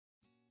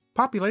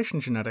Population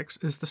genetics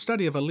is the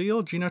study of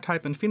allele,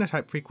 genotype, and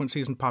phenotype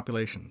frequencies in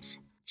populations.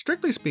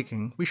 Strictly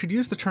speaking, we should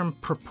use the term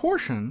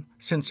proportion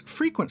since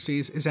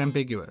frequencies is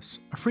ambiguous.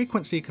 A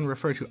frequency can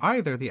refer to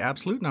either the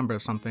absolute number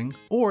of something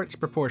or its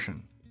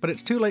proportion, but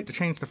it's too late to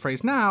change the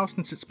phrase now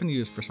since it's been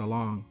used for so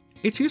long.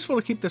 It's useful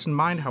to keep this in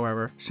mind,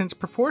 however, since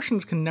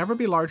proportions can never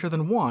be larger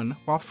than 1,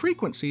 while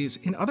frequencies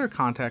in other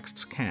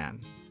contexts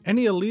can.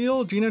 Any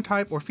allele,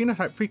 genotype, or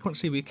phenotype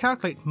frequency we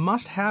calculate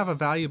must have a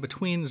value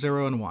between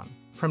 0 and 1.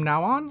 From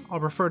now on, I'll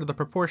refer to the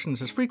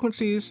proportions as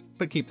frequencies,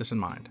 but keep this in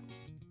mind.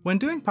 When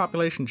doing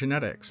population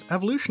genetics,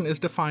 evolution is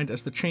defined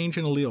as the change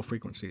in allele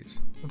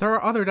frequencies. There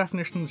are other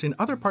definitions in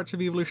other parts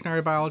of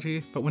evolutionary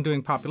biology, but when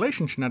doing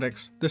population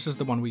genetics, this is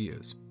the one we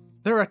use.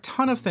 There are a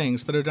ton of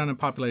things that are done in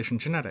population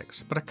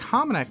genetics, but a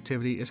common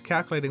activity is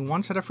calculating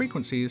one set of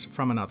frequencies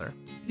from another.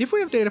 If we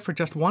have data for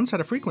just one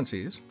set of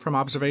frequencies, from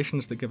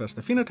observations that give us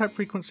the phenotype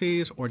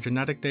frequencies, or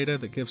genetic data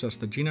that gives us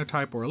the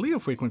genotype or allele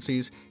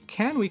frequencies,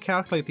 can we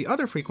calculate the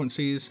other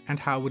frequencies, and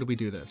how would we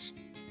do this?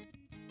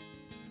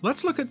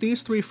 Let's look at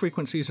these 3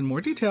 frequencies in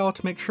more detail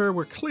to make sure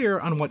we're clear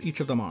on what each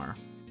of them are.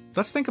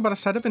 Let's think about a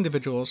set of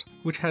individuals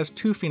which has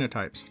 2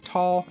 phenotypes,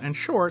 tall and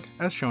short,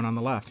 as shown on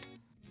the left.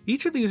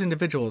 Each of these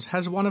individuals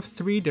has one of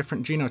 3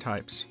 different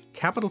genotypes,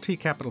 capital T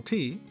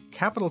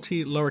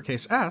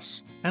lowercase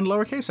s, and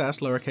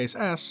lowercase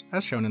s,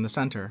 as shown in the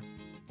center.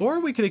 Or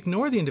we could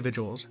ignore the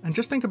individuals and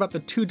just think about the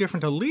 2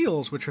 different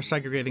alleles which are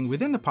segregating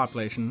within the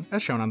population,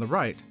 as shown on the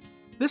right.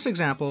 This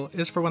example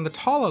is for when the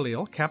tall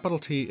allele, capital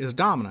T, is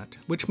dominant,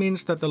 which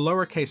means that the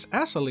lowercase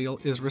s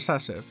allele is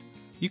recessive.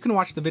 You can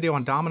watch the video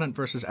on dominant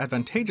versus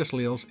advantageous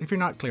alleles if you're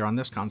not clear on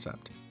this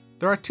concept.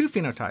 There are 2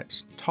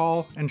 phenotypes,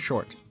 tall and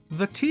short.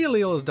 The T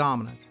allele is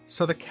dominant,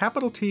 so the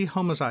capital T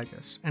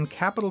homozygous and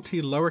capital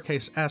T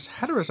lowercase s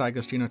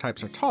heterozygous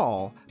genotypes are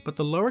tall, but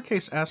the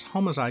lowercase s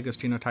homozygous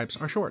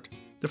genotypes are short.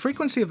 The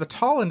frequency of the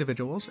tall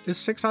individuals is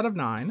 6 out of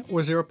 9,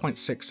 or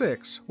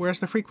 0.66, whereas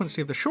the frequency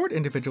of the short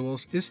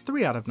individuals is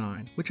 3 out of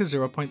 9, which is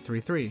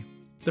 0.33.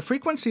 The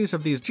frequencies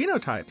of these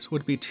genotypes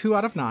would be 2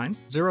 out of 9,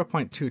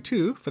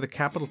 0.22 for the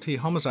capital T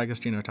homozygous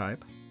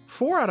genotype,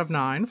 4 out of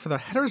 9 for the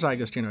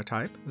heterozygous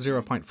genotype,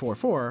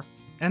 0.44,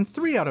 and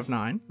 3 out of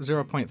 9,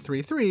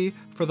 0.33,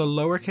 for the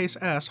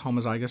lowercase s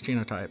homozygous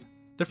genotype.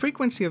 The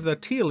frequency of the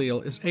T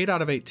allele is 8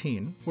 out of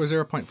 18, or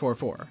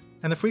 0.44,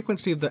 and the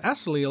frequency of the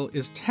S allele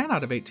is 10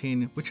 out of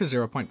 18, which is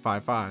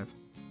 0.55.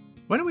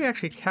 When we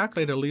actually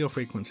calculate allele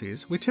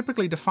frequencies, we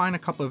typically define a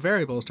couple of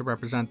variables to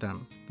represent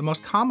them, the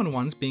most common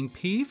ones being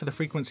P for the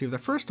frequency of the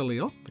first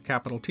allele, the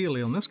capital T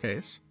allele in this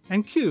case,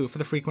 and Q for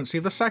the frequency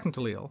of the second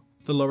allele,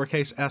 the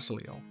lowercase s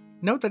allele.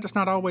 Note that it's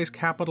not always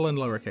capital and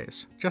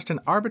lowercase, just an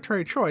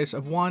arbitrary choice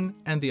of one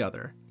and the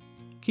other.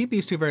 Keep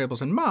these 2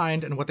 variables in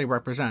mind and what they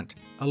represent,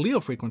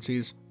 allele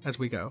frequencies, as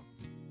we go.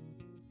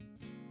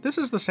 This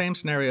is the same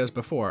scenario as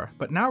before,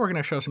 but now we're going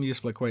to show some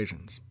useful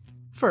equations.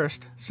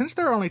 First, since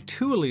there are only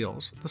 2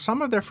 alleles, the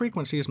sum of their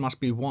frequencies must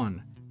be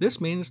 1. This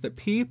means that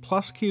P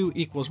plus Q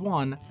equals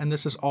 1, and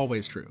this is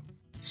always true.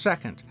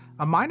 Second,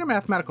 a minor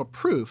mathematical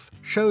proof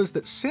shows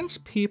that since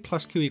P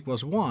plus Q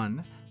equals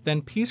 1, then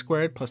p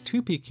squared plus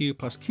 2pq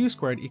plus q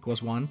squared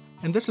equals 1,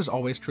 and this is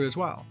always true as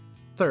well.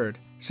 Third,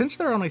 since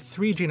there are only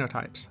 3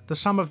 genotypes, the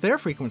sum of their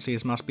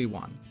frequencies must be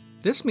 1.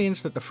 This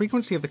means that the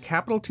frequency of the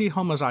capital T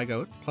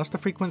homozygote plus the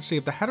frequency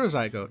of the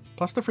heterozygote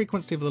plus the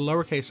frequency of the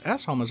lowercase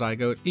s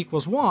homozygote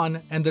equals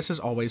 1, and this is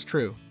always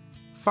true.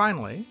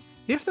 Finally,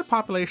 if the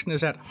population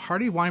is at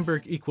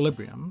Hardy-Weinberg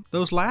equilibrium,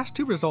 those last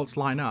 2 results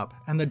line up,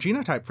 and the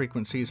genotype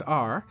frequencies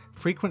are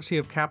frequency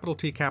of capital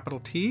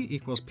T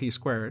equals p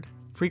squared,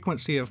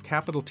 frequency of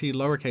capital T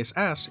lowercase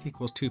s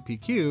equals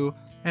 2pq,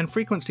 and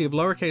frequency of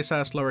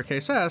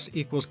lowercase s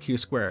equals q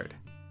squared.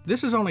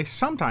 This is only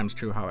sometimes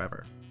true,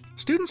 however.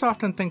 Students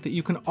often think that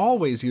you can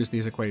always use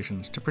these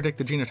equations to predict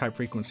the genotype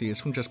frequencies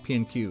from just p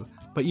and q,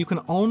 but you can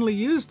only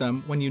use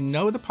them when you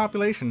know the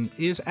population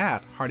is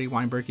at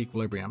Hardy-Weinberg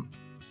equilibrium.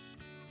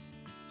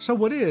 So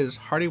what is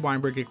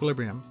Hardy-Weinberg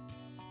equilibrium?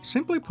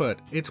 Simply put,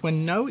 it's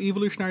when no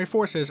evolutionary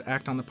forces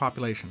act on the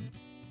population.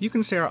 You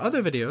can see our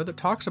other video that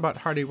talks about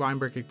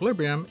Hardy-Weinberg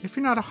equilibrium if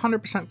you're not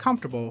 100%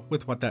 comfortable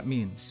with what that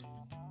means.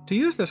 To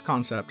use this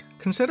concept,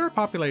 consider a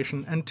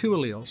population and 2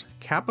 alleles,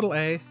 capital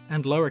A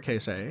and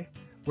lowercase a,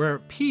 where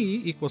P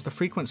equals the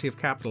frequency of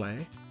capital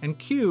A and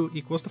Q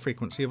equals the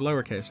frequency of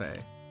lowercase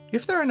a.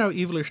 If there are no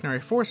evolutionary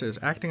forces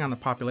acting on the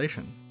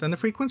population, then the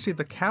frequency of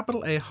the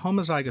capital A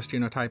homozygous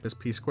genotype is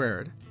p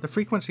squared, the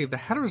frequency of the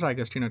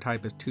heterozygous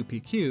genotype is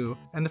 2pq,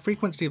 and the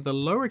frequency of the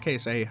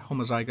lowercase a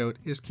homozygote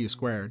is q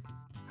squared.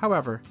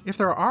 However, if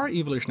there are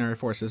evolutionary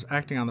forces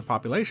acting on the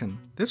population,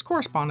 this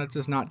correspondence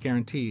is not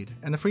guaranteed,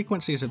 and the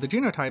frequencies of the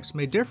genotypes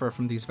may differ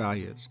from these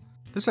values.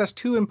 This has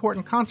 2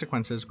 important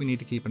consequences we need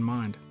to keep in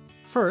mind.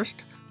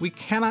 First, we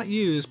cannot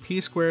use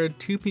p squared,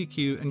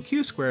 2pq, and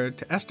q squared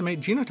to estimate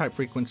genotype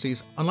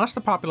frequencies unless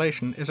the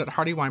population is at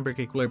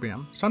Hardy-Weinberg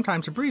equilibrium,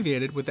 sometimes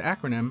abbreviated with the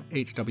acronym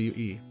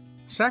HWE.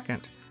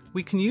 Second,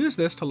 we can use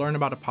this to learn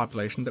about a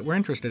population that we're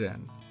interested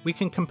in. we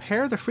can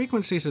compare the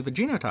frequencies of the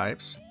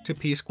genotypes to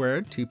p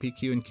squared,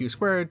 2pq, and q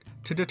squared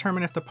to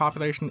determine if the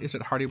population is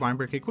at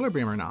Hardy-Weinberg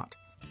equilibrium or not.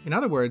 In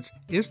other words,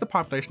 is the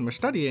population we're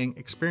studying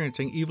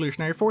experiencing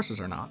evolutionary forces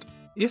or not?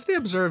 If the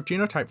observed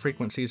genotype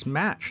frequencies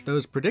match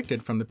those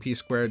predicted from the p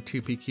squared,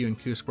 2pq, and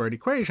q squared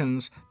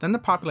equations, then the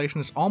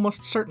population is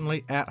almost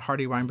certainly at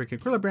Hardy-Weinberg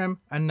equilibrium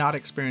and not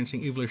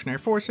experiencing evolutionary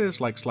forces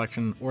like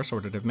selection or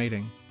sortative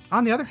mating.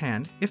 On the other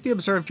hand, if the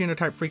observed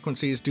genotype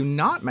frequencies do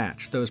not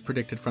match those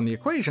predicted from the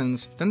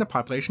equations, then the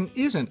population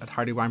isn't at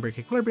Hardy-Weinberg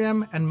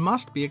equilibrium and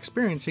must be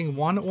experiencing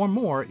one or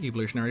more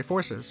evolutionary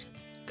forces.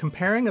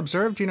 Comparing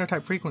observed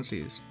genotype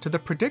frequencies to the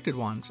predicted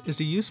ones is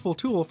a useful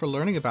tool for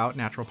learning about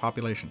natural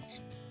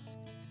populations.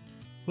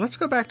 Let's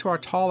go back to our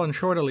tall and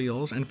short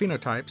alleles and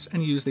phenotypes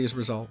and use these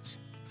results.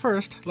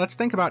 First, let's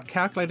think about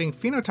calculating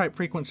phenotype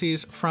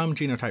frequencies from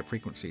genotype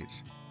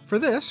frequencies. For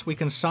this, we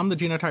can sum the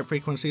genotype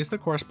frequencies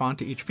that correspond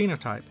to each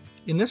phenotype.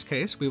 In this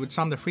case, we would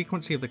sum the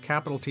frequency of the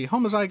capital T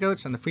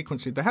homozygotes and the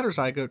frequency of the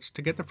heterozygotes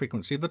to get the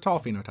frequency of the tall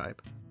phenotype.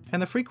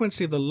 And the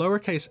frequency of the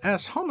lowercase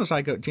s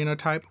homozygote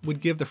genotype would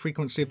give the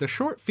frequency of the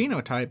short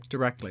phenotype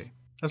directly.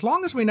 As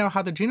long as we know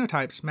how the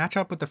genotypes match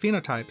up with the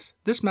phenotypes,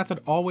 this method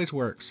always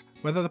works,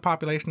 whether the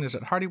population is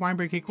at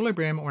Hardy-Weinberg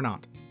equilibrium or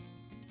not.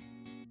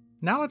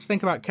 Now let's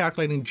think about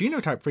calculating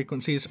genotype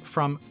frequencies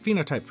from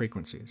phenotype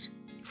frequencies.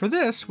 For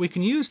this, we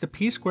can use the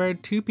p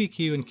squared,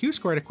 2pq, and q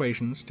squared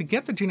equations to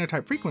get the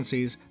genotype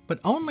frequencies, but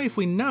only if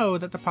we know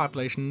that the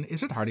population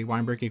is at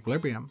Hardy-Weinberg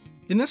equilibrium.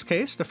 In this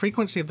case, the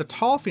frequency of the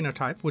tall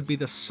phenotype would be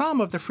the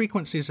sum of the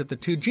frequencies of the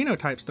two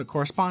genotypes that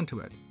correspond to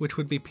it, which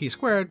would be p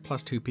squared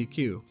plus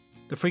 2pq.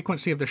 The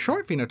frequency of the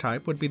short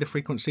phenotype would be the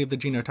frequency of the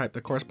genotype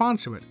that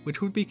corresponds to it,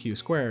 which would be q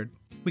squared.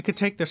 We could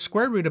take the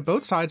square root of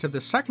both sides of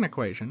this second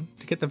equation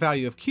to get the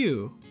value of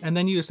q, and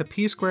then use the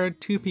p squared,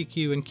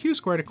 2pq, and q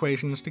squared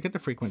equations to get the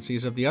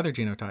frequencies of the other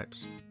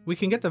genotypes. We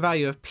can get the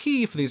value of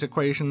p for these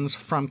equations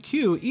from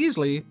q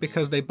easily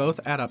because they both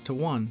add up to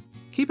 1.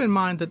 Keep in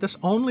mind that this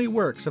only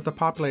works if the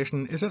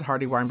population is at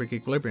Hardy-Weinberg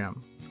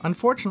equilibrium.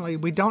 Unfortunately,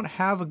 we don't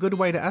have a good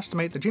way to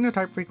estimate the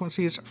genotype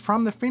frequencies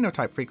from the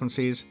phenotype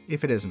frequencies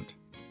if it isn't.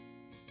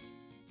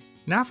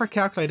 Now for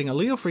calculating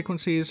allele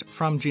frequencies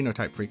from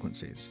genotype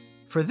frequencies.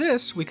 For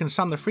this, we can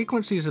sum the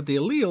frequencies of the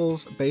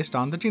alleles based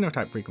on the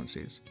genotype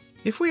frequencies.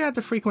 If we add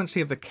the frequency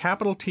of the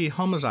capital T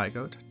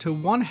homozygote to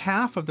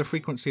 1/2 of the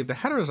frequency of the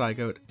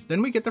heterozygote,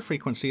 then we get the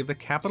frequency of the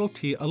capital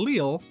T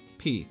allele,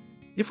 P.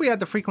 If we add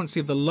the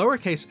frequency of the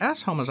lowercase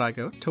s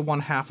homozygote to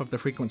 1/2 of the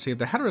frequency of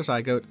the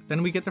heterozygote,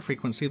 then we get the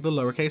frequency of the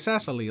lowercase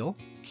s allele,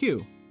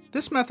 Q.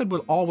 This method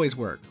will always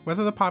work,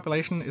 whether the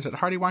population is at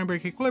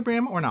Hardy-Weinberg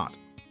equilibrium or not.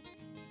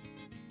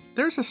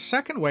 There's a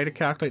second way to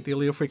calculate the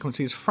allele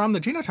frequencies from the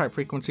genotype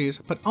frequencies,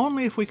 but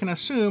only if we can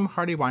assume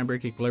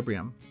Hardy-Weinberg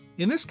equilibrium.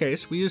 In this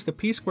case, we use the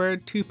p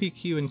squared,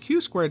 2pq, and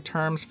q squared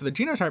terms for the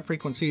genotype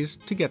frequencies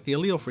to get the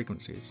allele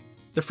frequencies.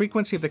 The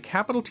frequency of the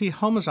capital T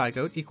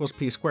homozygote equals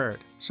p squared,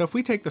 so if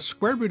we take the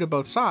square root of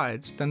both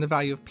sides, then the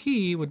value of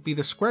p would be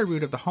the square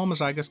root of the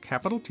homozygous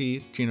capital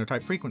T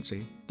genotype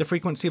frequency. The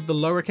frequency of the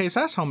lowercase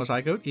s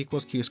homozygote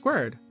equals q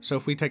squared, so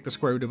if we take the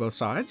square root of both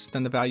sides,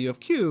 then the value of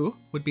q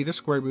would be the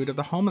square root of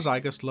the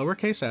homozygous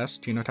lowercase s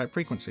genotype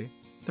frequency.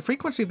 The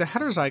frequency of the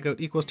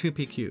heterozygote equals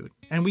 2pq,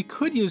 and we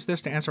could use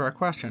this to answer our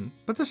question,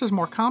 but this is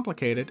more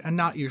complicated and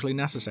not usually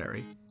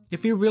necessary.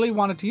 If you really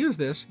wanted to use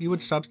this, you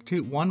would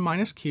substitute 1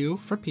 minus q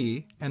for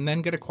p, and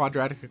then get a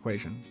quadratic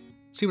equation.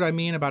 See what I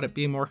mean about it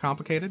being more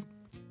complicated?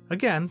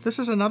 Again, this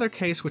is another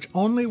case which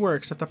only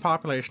works if the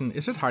population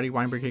is at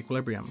Hardy-Weinberg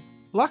equilibrium.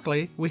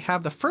 Luckily, we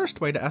have the first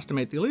way to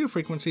estimate the allele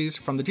frequencies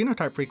from the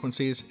genotype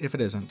frequencies if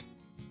it isn't.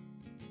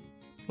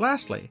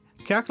 Lastly,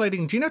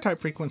 calculating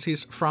genotype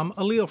frequencies from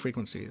allele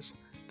frequencies.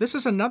 This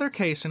is another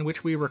case in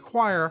which we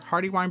require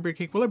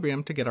Hardy-Weinberg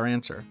equilibrium to get our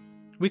answer.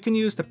 We can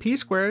use the p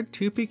squared,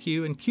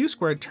 2pq, and q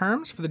squared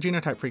terms for the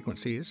genotype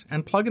frequencies,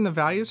 and plug in the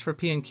values for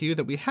p and q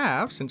that we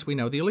have since we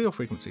know the allele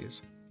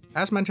frequencies.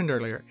 As mentioned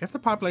earlier, if the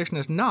population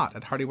is not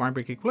at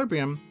Hardy-Weinberg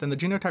equilibrium, then the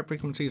genotype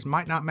frequencies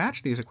might not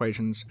match these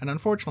equations, and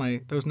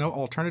unfortunately, there's no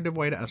alternative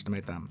way to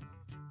estimate them.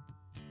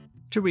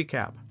 To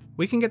recap,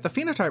 we can get the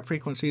phenotype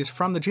frequencies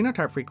from the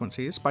genotype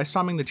frequencies by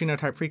summing the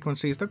genotype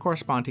frequencies that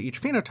correspond to each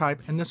phenotype,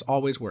 and this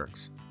always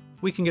works.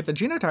 We can get the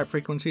genotype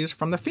frequencies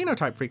from the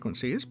phenotype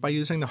frequencies by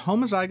using the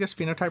homozygous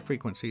phenotype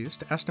frequencies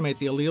to estimate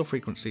the allele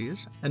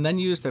frequencies, and then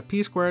use the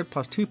p squared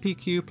plus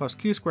 2pq plus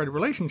q squared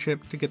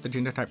relationship to get the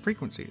genotype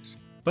frequencies,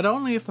 but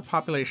only if the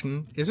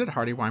population is at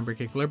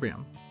Hardy-Weinberg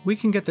equilibrium. We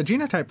can get the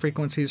genotype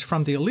frequencies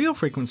from the allele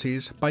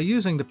frequencies by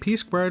using the p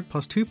squared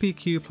plus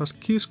 2pq plus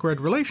q squared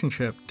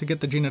relationship to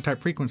get the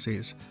genotype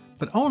frequencies,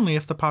 but only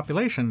if the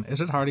population is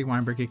at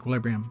Hardy-Weinberg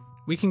equilibrium.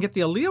 We can get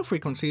the allele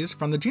frequencies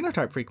from the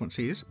genotype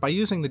frequencies by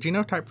using the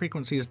genotype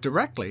frequencies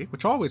directly,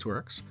 which always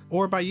works,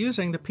 or by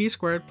using the p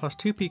squared plus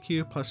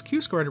 2pq plus q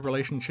squared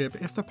relationship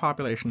if the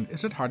population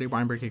is at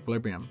Hardy-Weinberg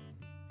equilibrium.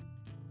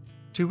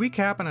 To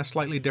recap in a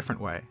slightly different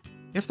way,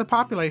 if the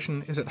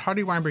population is at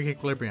Hardy-Weinberg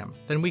equilibrium,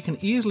 then we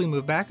can easily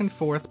move back and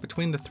forth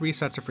between the three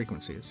sets of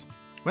frequencies.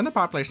 When the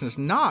population is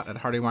not at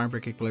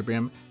Hardy-Weinberg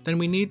equilibrium, then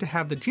we need to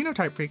have the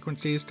genotype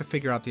frequencies to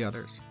figure out the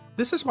others.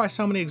 This is why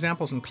so many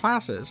examples in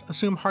classes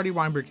assume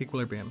Hardy-Weinberg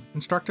equilibrium.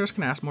 Instructors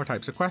can ask more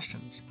types of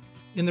questions.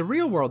 In the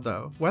real world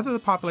though, whether the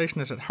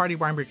population is at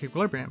Hardy-Weinberg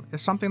equilibrium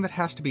is something that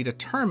has to be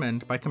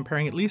determined by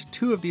comparing at least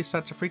two of these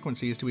sets of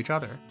frequencies to each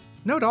other.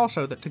 Note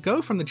also that to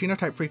go from the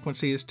genotype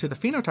frequencies to the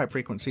phenotype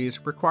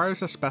frequencies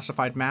requires a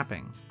specified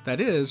mapping.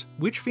 That is,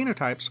 which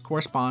phenotypes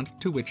correspond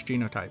to which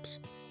genotypes.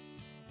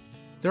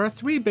 There are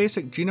three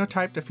basic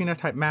genotype to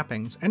phenotype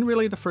mappings, and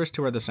really the first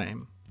two are the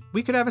same.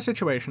 We could have a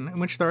situation in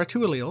which there are two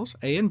alleles,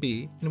 A and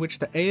B, in which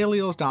the A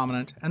allele is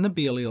dominant and the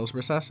B allele is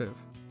recessive.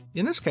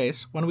 In this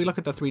case, when we look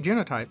at the three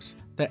genotypes,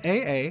 the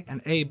AA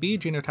and AB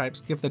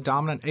genotypes give the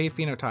dominant A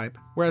phenotype,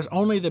 whereas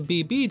only the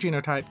BB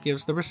genotype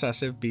gives the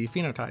recessive B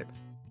phenotype.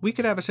 We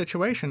could have a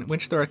situation in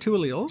which there are two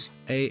alleles,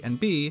 A and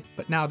B,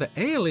 but now the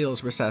A allele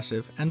is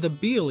recessive and the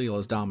B allele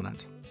is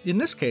dominant. In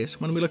this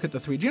case, when we look at the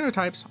three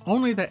genotypes,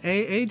 only the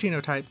AA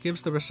genotype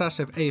gives the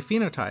recessive A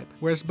phenotype,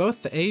 whereas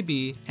both the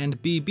AB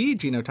and BB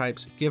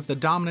genotypes give the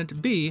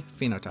dominant B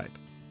phenotype.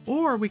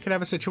 Or we could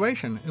have a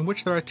situation in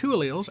which there are two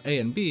alleles, A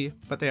and B,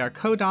 but they are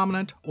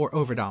codominant or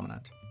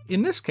overdominant.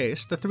 In this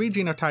case, the three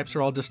genotypes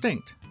are all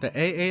distinct. The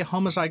AA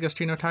homozygous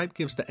genotype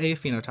gives the A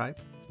phenotype,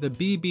 the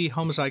BB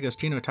homozygous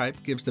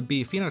genotype gives the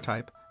B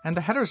phenotype, and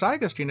the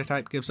heterozygous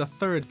genotype gives a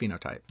third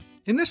phenotype.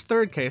 In this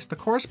third case, the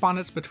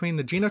correspondence between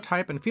the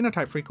genotype and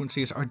phenotype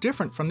frequencies are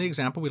different from the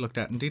example we looked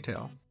at in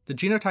detail. The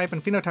genotype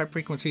and phenotype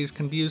frequencies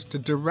can be used to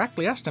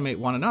directly estimate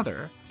one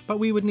another, but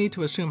we would need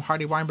to assume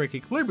Hardy-Weinberg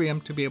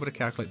equilibrium to be able to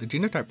calculate the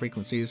genotype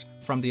frequencies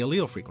from the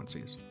allele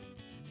frequencies.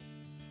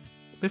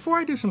 Before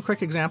I do some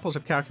quick examples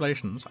of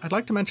calculations, I'd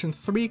like to mention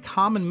three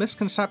common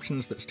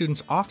misconceptions that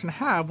students often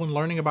have when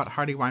learning about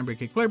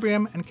Hardy-Weinberg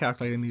equilibrium and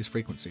calculating these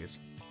frequencies.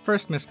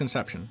 First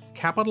misconception: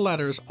 capital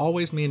letters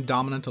always mean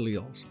dominant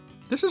alleles.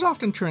 This is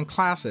often true in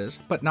classes,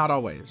 but not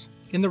always.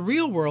 In the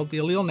real world, the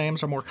allele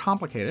names are more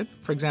complicated,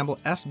 for example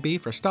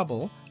SB for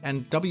stubble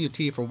and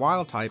WT for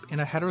wild type in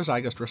a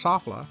heterozygous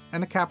Drosophila,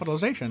 and the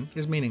capitalization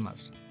is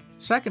meaningless.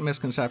 Second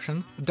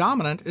misconception: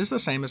 dominant is the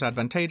same as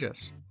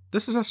advantageous.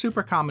 This is a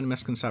super common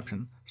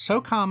misconception, so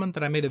common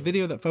that I made a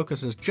video that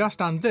focuses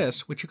just on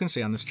this, which you can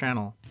see on this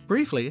channel.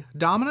 Briefly,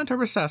 dominant or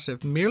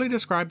recessive merely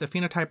describe the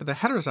phenotype of the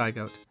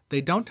heterozygote. They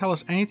don't tell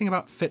us anything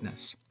about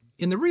fitness.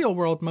 In the real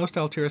world, most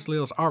deleterious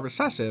alleles are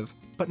recessive,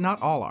 but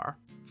not all are.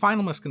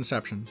 Final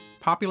misconception: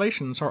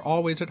 populations are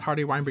always at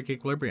Hardy-Weinberg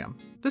equilibrium.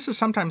 This is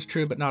sometimes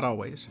true, but not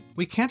always.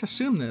 We can't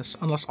assume this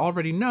unless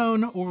already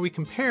known, or we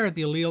compare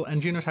the allele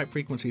and genotype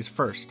frequencies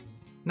first.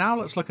 Now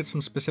let's look at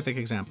some specific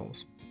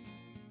examples.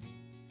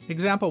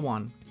 Example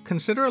 1.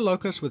 Consider a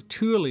locus with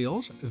two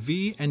alleles,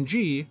 V and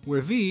G, where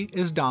V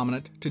is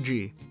dominant to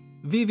G.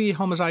 VV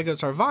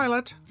homozygotes are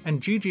violet, and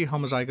GG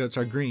homozygotes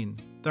are green.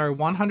 There are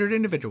 100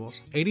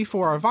 individuals,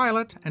 84 are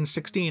violet, and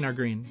 16 are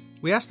green.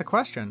 We ask the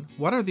question,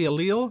 what are the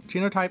allele,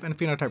 genotype, and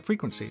phenotype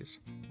frequencies?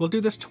 We'll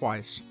do this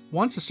twice,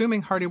 once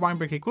assuming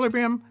Hardy-Weinberg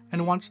equilibrium,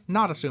 and once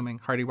not assuming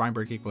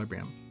Hardy-Weinberg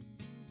equilibrium.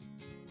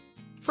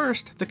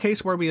 First, the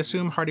case where we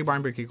assume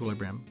Hardy-Weinberg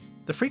equilibrium.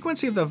 The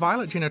frequency of the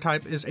violet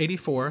genotype is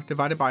 84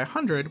 divided by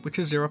 100, which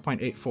is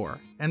 0.84,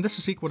 and this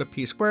is equal to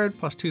p squared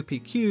plus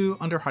 2pq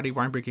under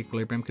Hardy-Weinberg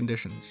equilibrium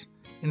conditions.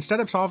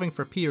 Instead of solving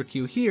for p or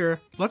q here,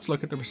 let's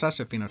look at the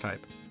recessive phenotype.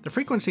 The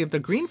frequency of the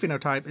green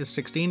phenotype is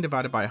 16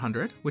 divided by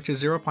 100, which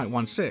is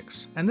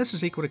 0.16, and this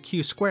is equal to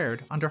q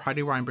squared under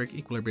Hardy-Weinberg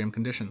equilibrium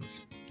conditions.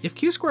 If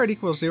q squared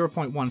equals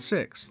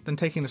 0.16, then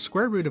taking the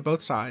square root of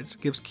both sides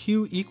gives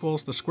q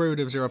equals the square root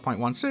of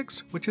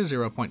 0.16, which is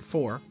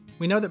 0.4.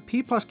 We know that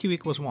p plus q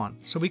equals 1,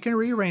 so we can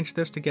rearrange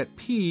this to get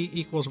p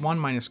equals 1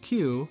 minus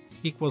q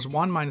equals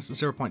 1 minus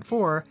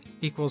 0.4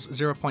 equals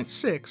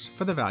 0.6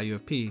 for the value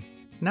of p.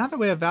 Now that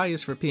we have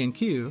values for p and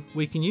q,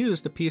 we can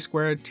use the p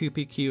squared,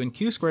 2pq, and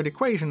q squared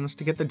equations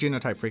to get the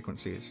genotype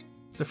frequencies.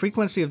 The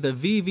frequency of the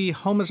VV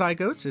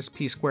homozygotes is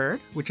p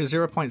squared, which is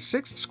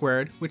 0.6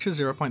 squared, which is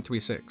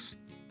 0.36.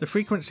 The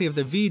frequency of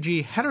the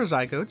VG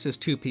heterozygotes is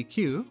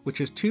 2pq,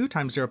 which is 2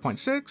 times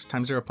 0.6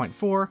 times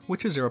 0.4,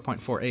 which is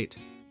 0.48.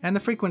 And the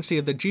frequency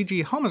of the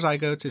GG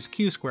homozygotes is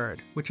q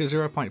squared, which is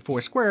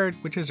 0.4 squared,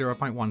 which is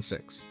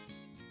 0.16.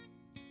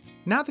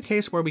 Now the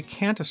case where we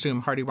can't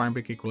assume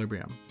Hardy-Weinberg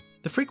equilibrium.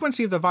 The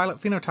frequency of the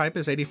violet phenotype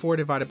is 84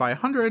 divided by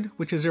 100,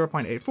 which is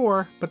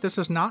 0.84, but this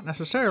is not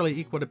necessarily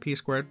equal to p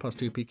squared plus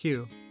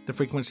 2pq. The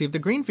frequency of the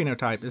green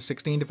phenotype is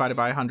 16 divided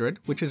by 100,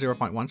 which is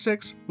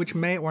 0.16, which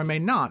may or may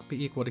not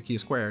be equal to q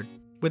squared.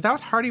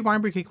 Without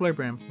Hardy-Weinberg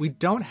equilibrium, we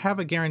don't have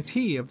a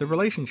guarantee of the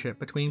relationship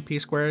between p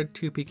squared,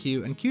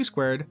 2pq, and q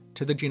squared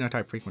to the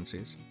genotype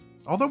frequencies.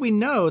 Although we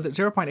know that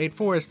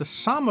 0.84 is the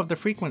sum of the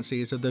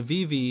frequencies of the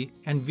VV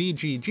and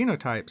VG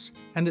genotypes,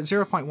 and that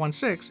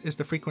 0.16 is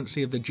the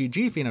frequency of the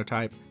GG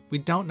phenotype, we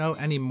don't know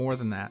any more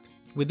than that.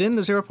 Within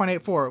the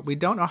 0.84, we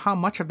don't know how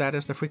much of that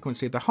is the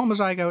frequency of the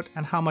homozygote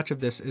and how much of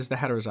this is the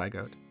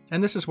heterozygote.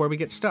 And this is where we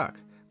get stuck.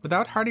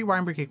 Without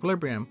Hardy-Weinberg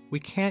equilibrium, we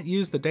can't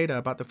use the data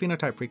about the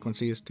phenotype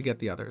frequencies to get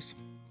the others.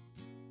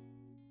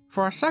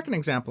 For our second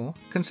example,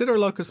 consider a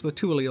locus with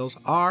two alleles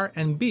R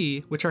and B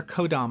which are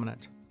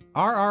codominant.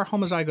 RR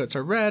homozygotes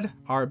are red,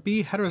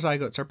 RB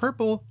heterozygotes are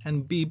purple,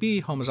 and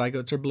BB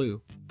homozygotes are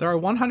blue. There are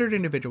 100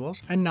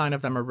 individuals and 9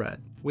 of them are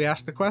red. We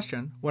ask the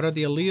question, what are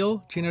the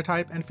allele,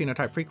 genotype, and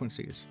phenotype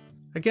frequencies?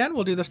 Again,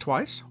 we'll do this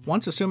twice,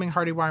 once assuming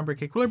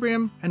Hardy-Weinberg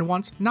equilibrium and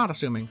once not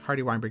assuming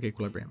Hardy-Weinberg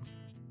equilibrium.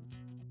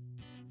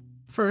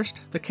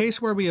 First, the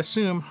case where we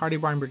assume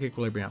Hardy-Weinberg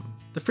equilibrium.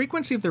 The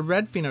frequency of the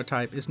red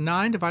phenotype is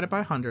 9 divided by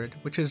 100,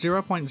 which is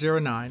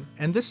 0.09,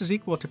 and this is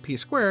equal to p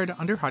squared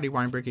under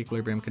Hardy-Weinberg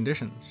equilibrium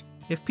conditions.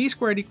 If p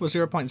squared equals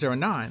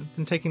 0.09,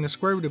 then taking the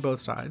square root of both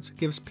sides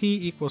gives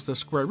p equals the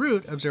square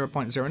root of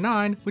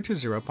 0.09, which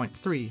is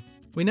 0.3.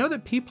 We know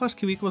that p plus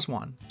q equals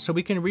 1, so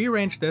we can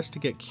rearrange this to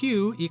get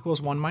q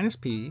equals 1 minus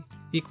p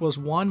equals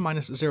 1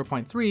 minus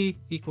 0.3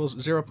 equals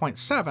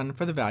 0.7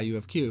 for the value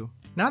of q.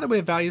 Now that we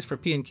have values for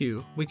p and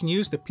q, we can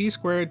use the p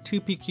squared,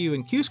 2pq,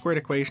 and q squared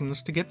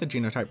equations to get the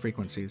genotype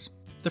frequencies.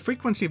 The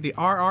frequency of the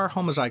RR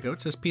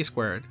homozygotes is p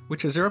squared,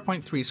 which is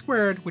 0.3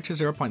 squared, which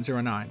is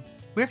 0.09.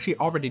 We actually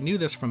already knew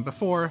this from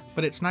before,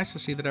 but it's nice to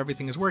see that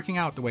everything is working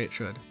out the way it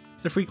should.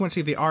 The frequency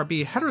of the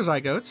RB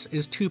heterozygotes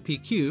is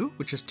 2pq,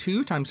 which is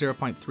 2 times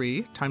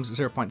 0.3 times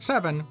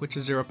 0.7, which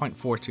is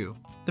 0.42.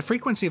 The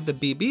frequency of the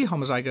BB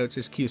homozygotes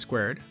is q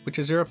squared, which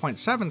is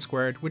 0.7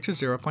 squared, which is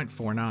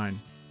 0.49.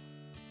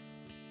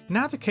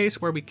 Now the case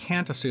where we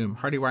can't assume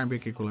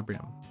Hardy-Weinberg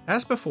equilibrium.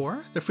 As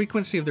before, the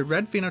frequency of the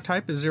red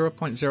phenotype is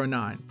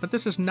 0.09, but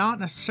this is not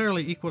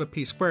necessarily equal to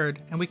p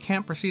squared, and we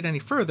can't proceed any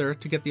further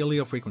to get the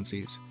allele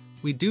frequencies.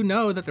 We do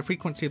know that the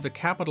frequency of the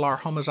capital R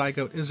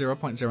homozygote is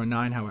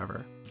 0.09,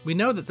 however. We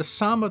know that the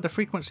sum of the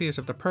frequencies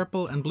of the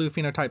purple and blue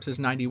phenotypes is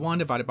 91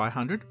 divided by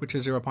 100, which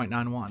is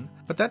 0.91.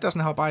 But that doesn't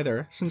help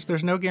either, since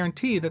there's no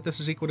guarantee that this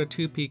is equal to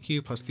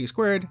 2pq plus q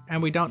squared,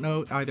 and we don't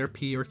know either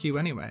p or q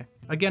anyway.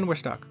 Again, we're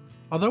stuck.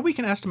 Although we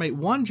can estimate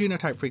one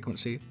genotype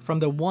frequency from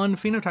the one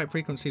phenotype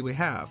frequency we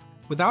have,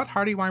 without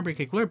Hardy-Weinberg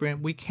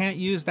equilibrium, we can't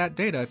use that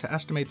data to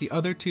estimate the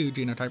other two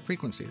genotype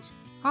frequencies.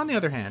 On the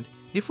other hand,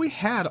 if we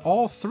had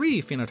all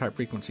three phenotype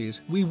frequencies,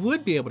 we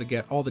would be able to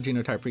get all the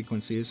genotype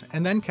frequencies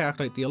and then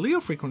calculate the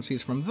allele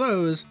frequencies from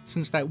those,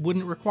 since that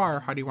wouldn't require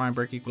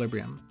Hardy-Weinberg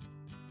equilibrium.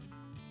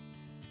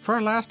 For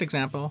our last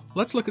example,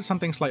 let's look at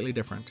something slightly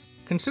different.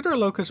 Consider a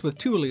locus with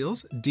two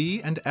alleles,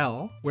 D and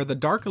L, where the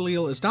dark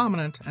allele is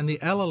dominant and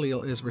the L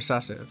allele is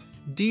recessive.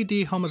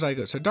 DD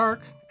homozygotes are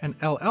dark, and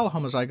LL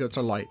homozygotes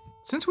are light.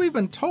 Since we've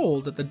been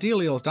told that the D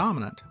allele is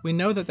dominant, we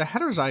know that the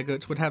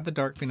heterozygotes would have the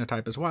dark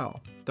phenotype as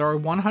well. There are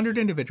 100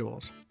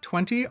 individuals.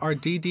 20 are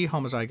DD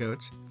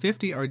homozygotes,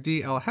 50 are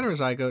DL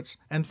heterozygotes,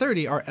 and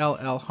 30 are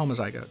LL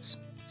homozygotes.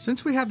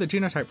 Since we have the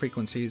genotype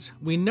frequencies,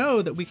 we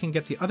know that we can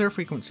get the other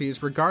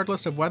frequencies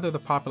regardless of whether the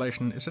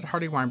population is at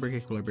Hardy-Weinberg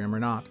equilibrium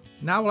or not.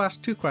 Now we'll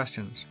ask two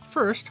questions.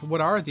 First,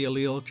 what are the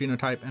allele,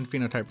 genotype, and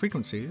phenotype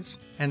frequencies?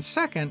 And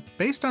second,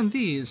 based on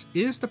these,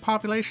 is the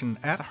population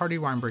at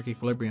Hardy-Weinberg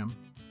equilibrium?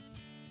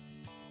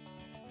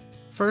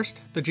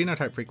 First, the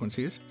genotype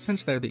frequencies,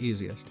 since they're the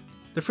easiest.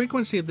 The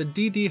frequency of the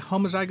DD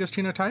homozygous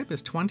genotype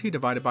is 20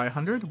 divided by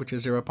 100, which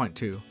is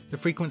 0.2. The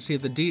frequency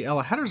of the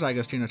DL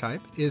heterozygous genotype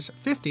is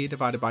 50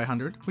 divided by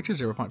 100, which is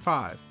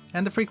 0.5.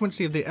 And the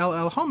frequency of the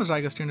LL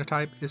homozygous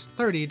genotype is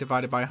 30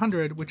 divided by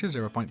 100, which is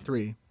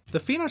 0.3. The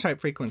phenotype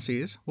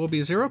frequencies will be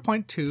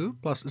 0.2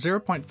 plus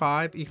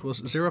 0.5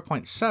 equals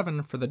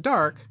 0.7 for the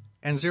dark,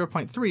 and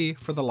 0.3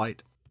 for the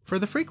light. For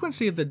the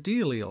frequency of the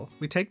D allele,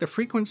 we take the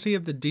frequency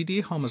of the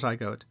DD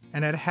homozygote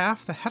and add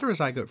half the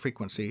heterozygote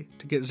frequency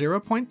to get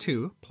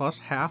 0.2 plus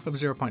half of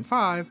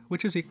 0.5,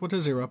 which is equal to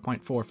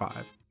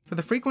 0.45. For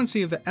the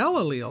frequency of the L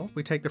allele,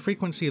 we take the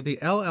frequency of the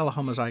LL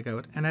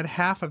homozygote and add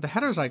half of the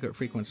heterozygote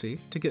frequency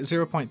to get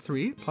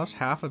 0.3 plus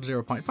half of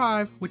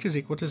 0.5, which is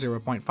equal to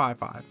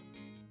 0.55.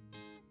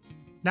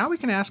 Now we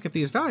can ask if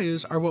these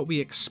values are what we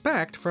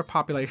expect for a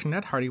population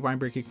at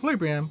Hardy-Weinberg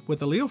equilibrium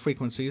with allele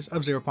frequencies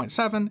of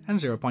 0.7 and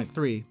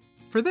 0.3.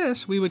 For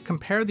this, we would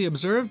compare the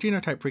observed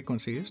genotype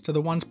frequencies to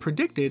the ones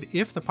predicted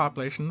if the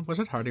population was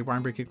at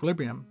Hardy-Weinberg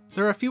equilibrium.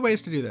 There are a few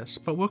ways to do this,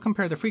 but we'll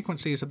compare the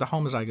frequencies of the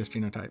homozygous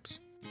genotypes.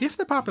 If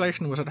the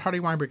population was at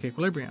Hardy-Weinberg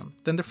equilibrium,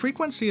 then the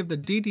frequency of the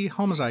DD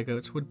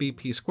homozygotes would be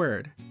p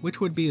squared, which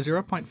would be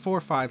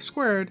 0.45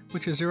 squared,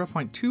 which is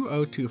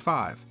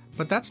 0.2025.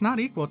 But that's not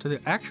equal to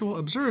the actual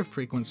observed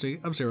frequency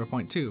of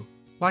 0.2.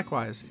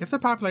 Likewise, if the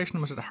population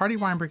was at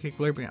Hardy-Weinberg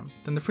equilibrium,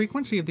 then the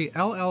frequency of the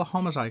LL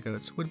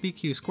homozygotes would be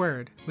q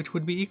squared, which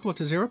would be equal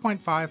to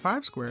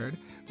 0.55 squared,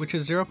 which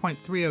is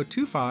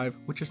 0.3025,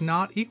 which is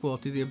not equal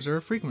to the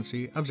observed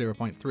frequency of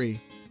 0.3.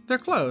 They're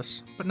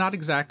close, but not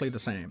exactly the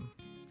same.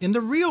 In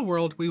the real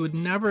world, we would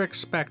never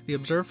expect the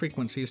observed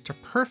frequencies to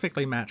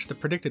perfectly match the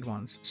predicted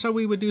ones, so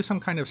we would do some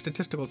kind of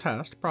statistical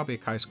test, probably a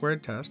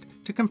chi-squared test,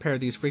 to compare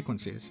these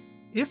frequencies.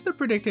 If the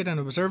predicted and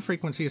observed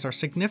frequencies are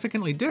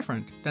significantly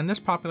different, then this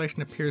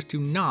population appears to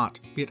not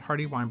be at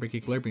Hardy-Weinberg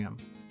equilibrium.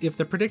 If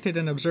the predicted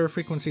and observed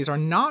frequencies are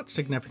not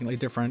significantly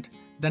different,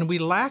 then we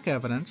lack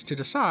evidence to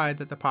decide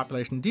that the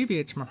population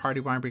deviates from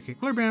Hardy-Weinberg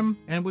equilibrium,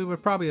 and we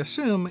would probably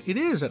assume it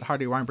is at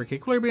Hardy-Weinberg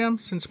equilibrium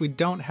since we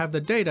don't have the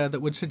data that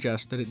would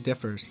suggest that it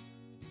differs.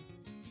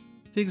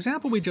 The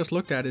example we just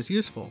looked at is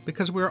useful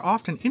because we are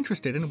often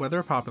interested in whether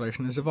a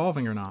population is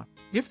evolving or not.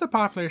 If the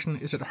population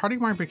is at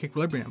Hardy-Weinberg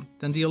equilibrium,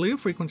 then the allele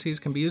frequencies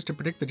can be used to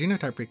predict the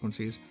genotype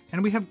frequencies,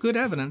 and we have good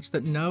evidence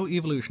that no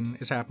evolution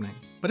is happening.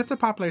 But if the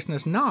population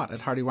is not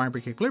at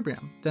Hardy-Weinberg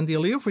equilibrium, then the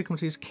allele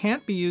frequencies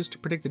can't be used to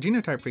predict the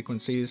genotype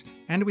frequencies,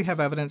 and we have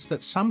evidence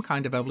that some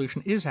kind of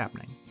evolution is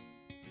happening.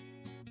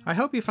 I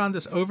hope you found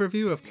this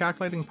overview of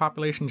calculating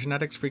population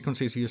genetics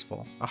frequencies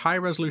useful. A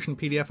high-resolution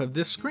PDF of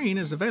this screen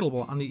is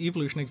available on the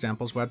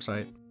EvolutionExamples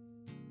website.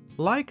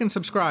 Like and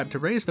subscribe to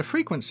raise the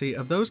frequency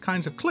of those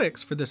kinds of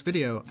clicks for this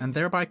video and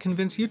thereby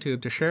convince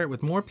YouTube to share it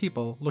with more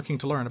people looking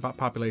to learn about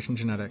population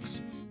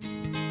genetics.